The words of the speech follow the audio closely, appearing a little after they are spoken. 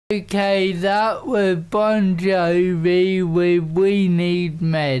Okay, that was Bon Jovi with We Need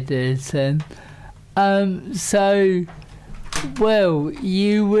Medicine. Well,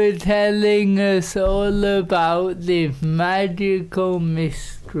 you were telling us all about this magical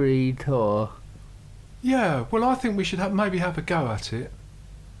mystery tour. Yeah, well, I think we should maybe have a go at it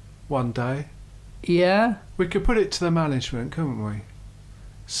one day. Yeah? We could put it to the management, couldn't we?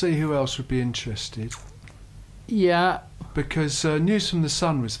 See who else would be interested. Yeah. Because News from the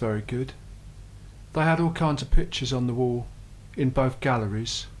Sun was very good. They had all kinds of pictures on the wall in both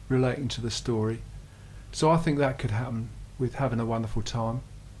galleries relating to the story. So I think that could happen with having a wonderful time.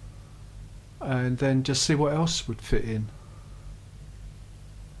 And then just see what else would fit in.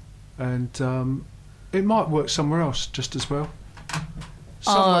 And it might work somewhere else just as well.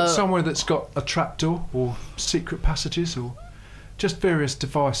 Somewhere that's got a trapdoor or secret passages or just various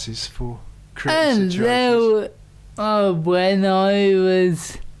devices for creating situations. When I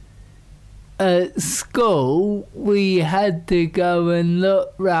was at school, we had to go and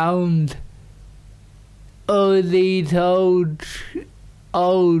look round all these old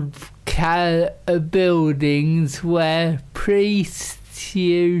buildings where priests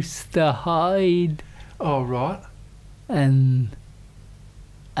used to hide. Oh, right. And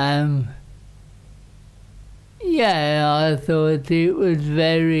yeah, I thought it was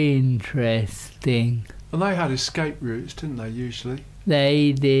very interesting. And they had escape routes, didn't they, usually?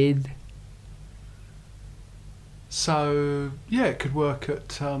 They did. So, yeah, it could work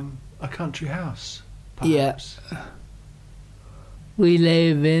at a country house, perhaps. Yeah. We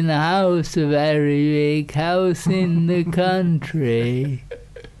live in a house, a very big house in the country.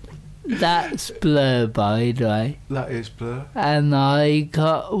 That's Blur, by the way. That is Blur. And I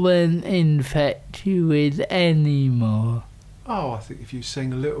won't infect you with any more. Oh, I think if you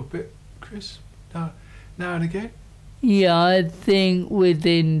sing a little bit, Chris, now and again. Yeah, I think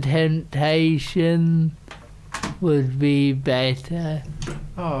Within Temptation would be better.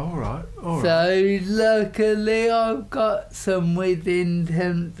 Oh, all right. So luckily I've got some Within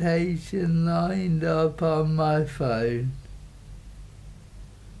Temptation lined up on my phone.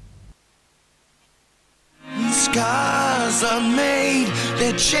 Scars are made,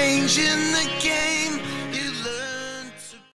 they're changing the game.